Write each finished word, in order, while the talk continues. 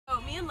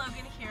and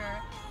Logan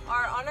here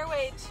are on our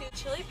way to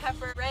Chili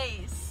Pepper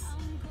race,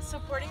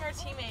 supporting our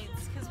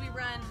teammates because we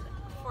run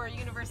for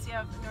University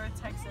of North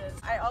Texas.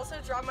 I also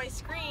draw my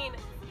screen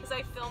because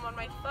I film on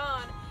my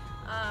phone,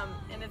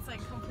 and it's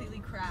like completely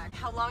cracked.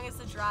 How long is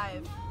the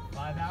drive?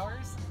 5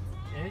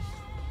 hours-ish.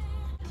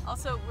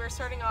 Also, we're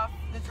starting off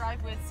the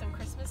drive with some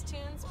Christmas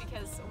tunes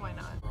because why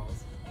not?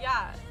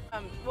 Yeah.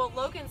 Well,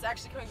 Logan's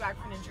actually coming back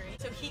from an injury,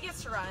 so he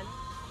gets to run.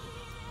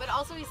 But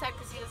also he's sad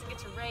because he doesn't get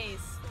to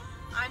race.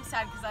 I'm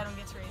sad because I don't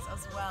get to race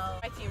as well.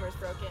 My femur's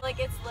broken. Like,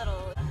 it's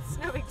little. It's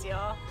no big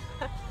deal.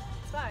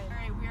 It's fine.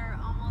 Alright, we are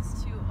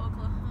almost to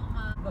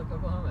Oklahoma. Look,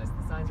 Oklahoma.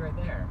 The sign's right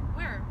there.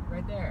 Where?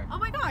 Right there. Oh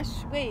my gosh.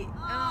 Wait.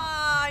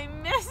 I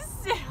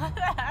missed it.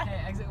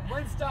 Okay, exit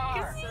 1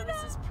 star. So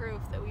this is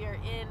proof that we are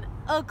in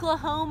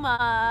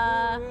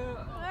Oklahoma.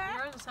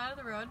 We're on the side of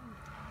the road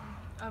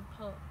of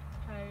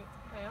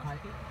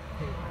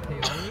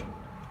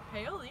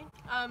Paoli.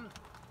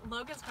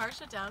 Logan's car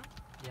shut down.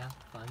 Yeah,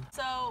 fun.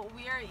 So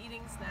we are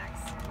eating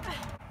snacks.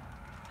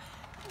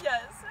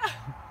 Yes.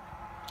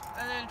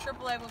 And then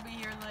AAA will be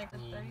here in like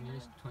 30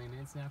 minutes. 20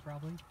 minutes now,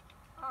 probably.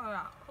 Oh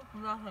yeah,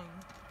 nothing.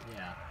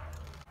 Yeah.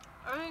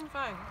 Everything's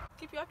fine.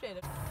 Keep you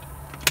updated.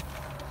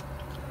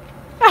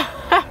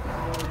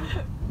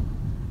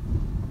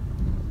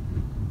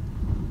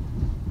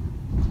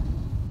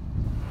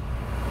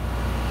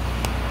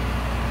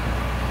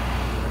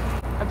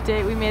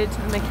 Update, we made it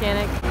to the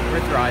mechanic. We're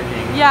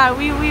thriving. Yeah,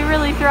 we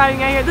really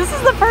thriving out here. This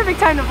is the perfect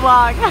time to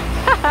vlog.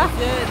 That's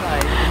it,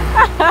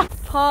 like.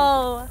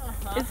 Paul,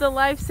 it's a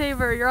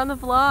lifesaver. You're on the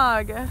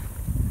vlog.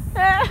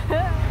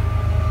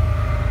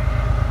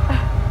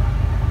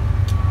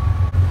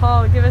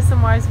 Paul, give us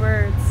some wise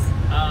words.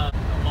 Well,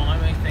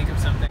 let me think of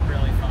something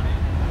really funny.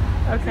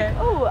 Okay.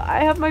 Oh,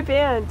 I have my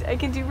band. I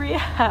can do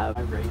rehab.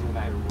 I'm ready to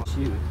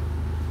shoot.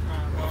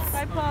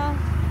 Bye, Paul.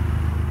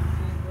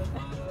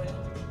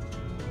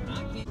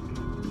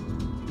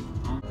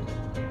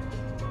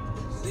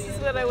 This is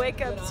what I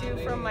wake up to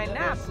from my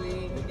nap.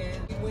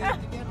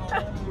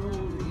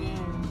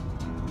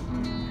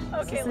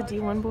 Okay. Is this the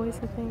D1 boys,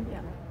 I think?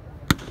 Yeah.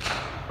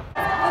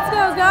 Let's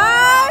go,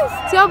 guys!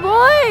 Let's go,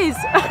 boys!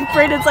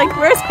 Brayden's like,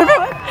 where's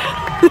everyone?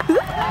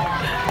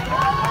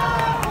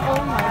 Oh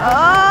my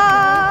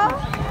god. Oh!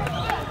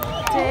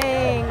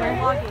 Dang. We're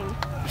vlogging.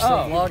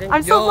 Oh, vlogging?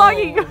 I'm still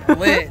vlogging.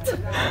 Lit.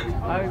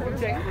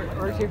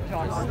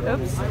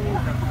 Oops.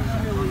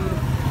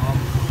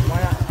 Why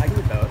not? I can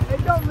do both. Hey,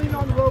 don't lean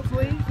on the rope,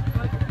 please.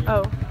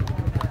 Oh.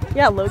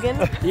 Yeah, Logan.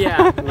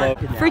 Yeah,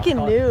 Logan. Freaking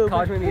noob.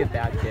 College made me a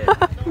bad kid.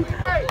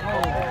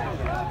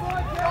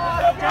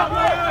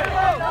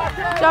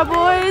 Good job,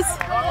 boys.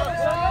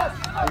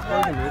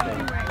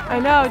 I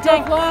know,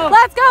 dang.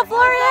 Let's go,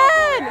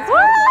 Florian!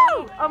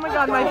 Woo! Oh my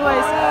god, my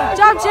voice. Good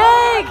job,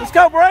 Jake! Let's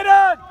go,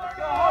 Brayden!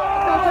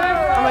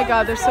 Oh my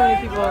god, there's so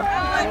many people.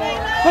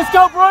 Let's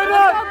go,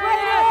 Brayden!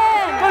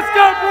 Let's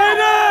go,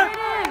 Brayden!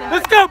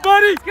 Let's go,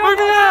 buddy! Move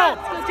around!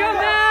 Let's go,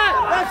 Matt!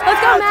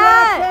 Let's go,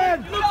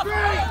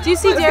 Matt! Do you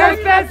see Derek?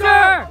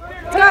 Spencer!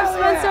 Let's go,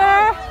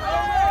 Spencer!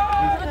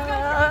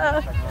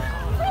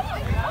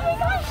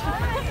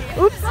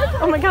 Oops!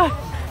 Oh my god!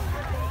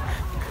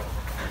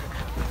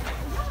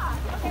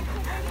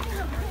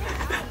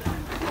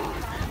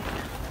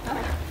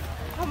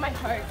 Oh my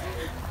heart.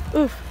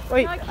 Oof!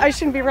 Wait, I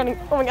shouldn't be running.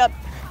 Oh my god!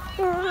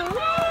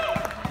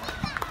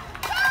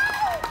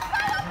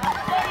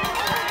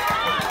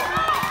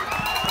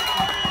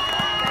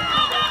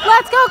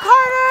 Let's go,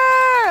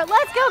 Carter!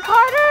 Let's go,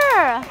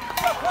 Carter!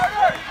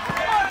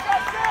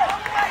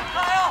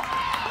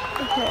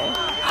 Okay.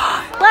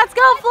 Let's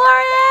go,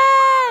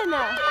 Florian!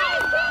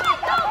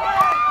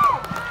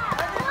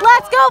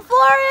 Let's go,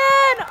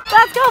 Florian!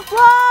 Let's go,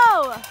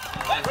 Flo!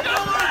 Let's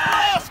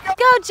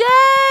go,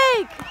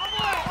 Jake!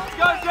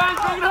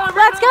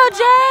 Let's go,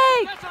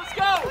 Jake!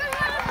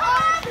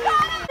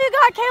 You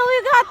got, Kayla,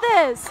 you got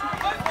this!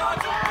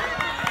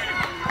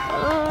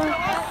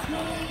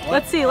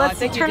 Let's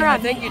see, turn around.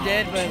 I think you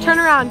did, but... Turn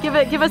around, give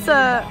us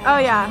a, oh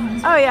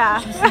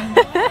yeah.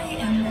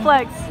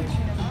 Flex.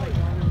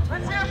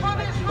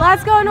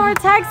 Let's go, North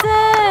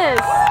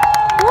Texas!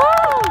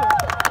 Woo!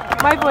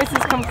 My voice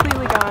is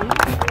completely gone.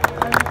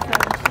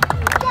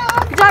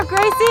 Good job,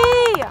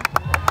 Gracie!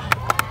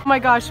 Oh my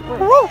gosh.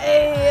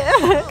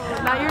 Hey.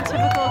 Not your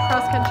typical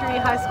cross-country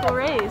high school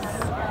race.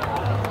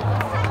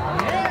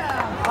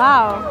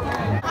 Wow.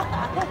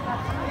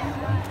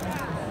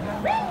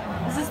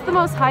 Is this the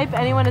most hype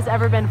anyone has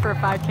ever been for a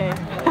 5K?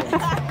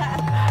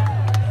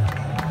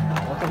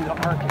 Welcome to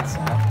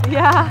Arkansas.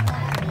 Yeah.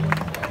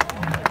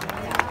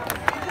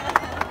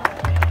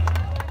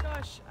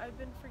 I've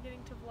been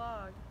forgetting to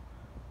vlog.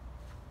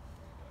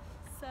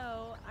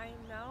 So I'm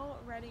now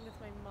riding with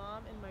my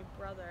mom and my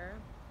brother.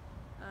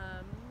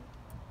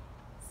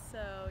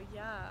 So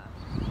yeah.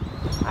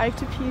 I have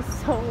to pee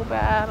so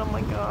bad, oh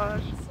my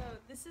gosh. So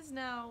this is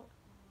now,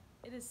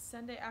 it is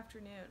Sunday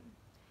afternoon.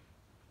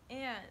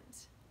 And,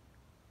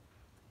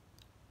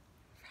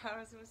 what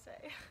was I gonna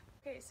say?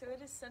 Okay, so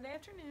it is Sunday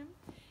afternoon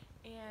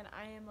and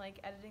I am like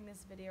editing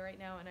this video right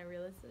now and I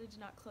realized that I did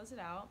not close it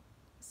out.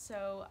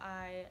 So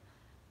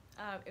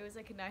it was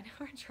like a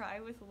 9-hour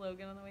drive with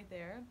Logan on the way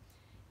there.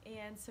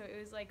 And so it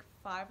was like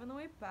 5 on the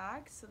way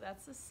back, so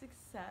that's a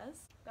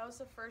success. That was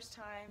the first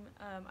time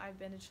I've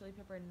been to Chili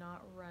Pepper and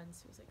not run,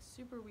 so it was like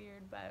super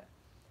weird, but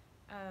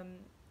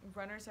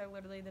runners are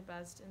literally the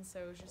best, and so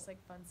it was just like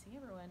fun seeing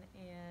everyone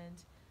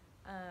and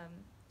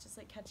just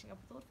like catching up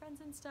with old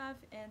friends and stuff,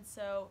 and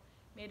so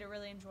made it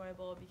really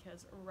enjoyable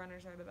because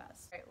runners are the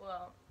best. Alright,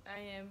 well, I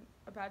am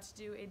about to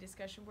do a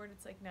discussion board.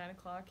 It's like 9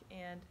 o'clock,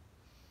 and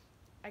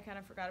I kind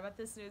of forgot about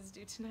this, and it was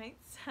due tonight,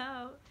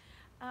 so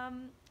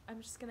I'm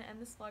just gonna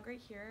end this vlog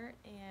right here,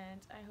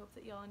 and I hope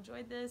that y'all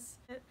enjoyed this.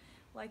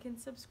 Like and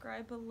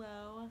subscribe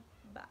below.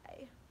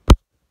 Bye.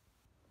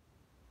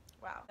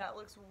 Wow, that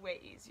looks way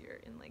easier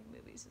in like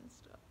movies and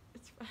stuff.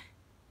 It's fine.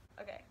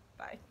 Okay,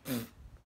 bye.